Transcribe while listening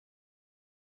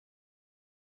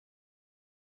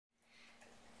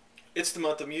It's the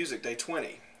month of music, day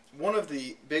 20. One of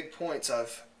the big points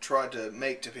I've tried to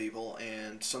make to people,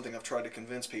 and something I've tried to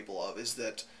convince people of, is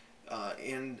that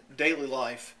in daily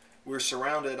life we're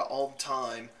surrounded all the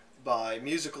time by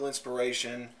musical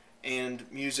inspiration and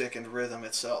music and rhythm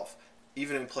itself,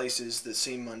 even in places that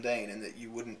seem mundane and that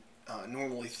you wouldn't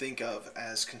normally think of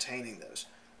as containing those.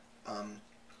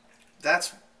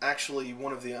 That's actually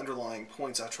one of the underlying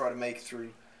points I try to make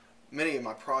through many of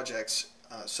my projects,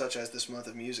 such as this month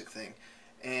of music thing.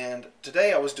 And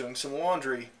today I was doing some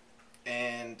laundry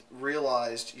and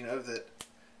realized, that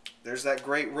there's that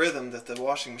great rhythm that the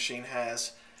washing machine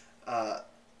has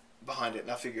behind it.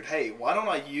 And I figured, hey, why don't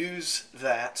I use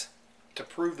that to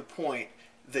prove the point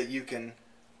that you can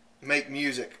make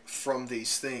music from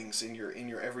these things in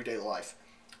your everyday life.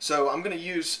 So I'm going to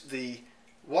use the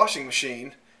washing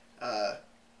machine,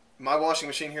 my washing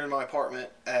machine here in my apartment,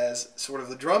 as sort of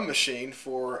the drum machine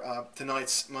for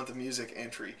tonight's month of music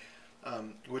entry,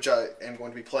 which I am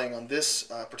going to be playing on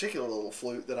this particular little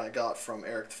flute that I got from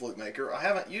Eric the Flute Maker. I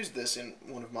haven't used this in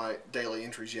one of my daily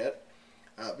entries yet,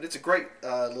 but it's a great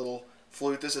little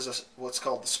flute. This is what's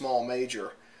called the small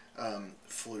major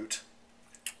flute.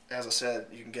 As I said,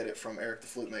 you can get it from Eric the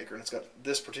Flute Maker, and it's got,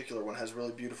 this particular one has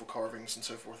really beautiful carvings and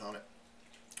so forth on it.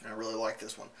 And I really like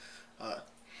this one.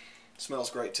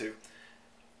 Smells great too.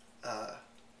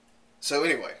 So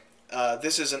anyway,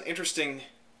 this is an interesting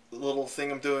little thing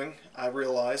I'm doing. I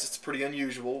realize it's pretty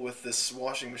unusual with this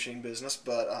washing machine business,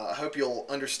 but I hope you'll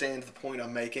understand the point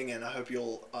I'm making, and I hope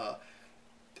you'll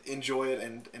enjoy it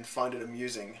and find it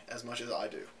amusing as much as I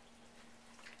do.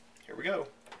 Here we go.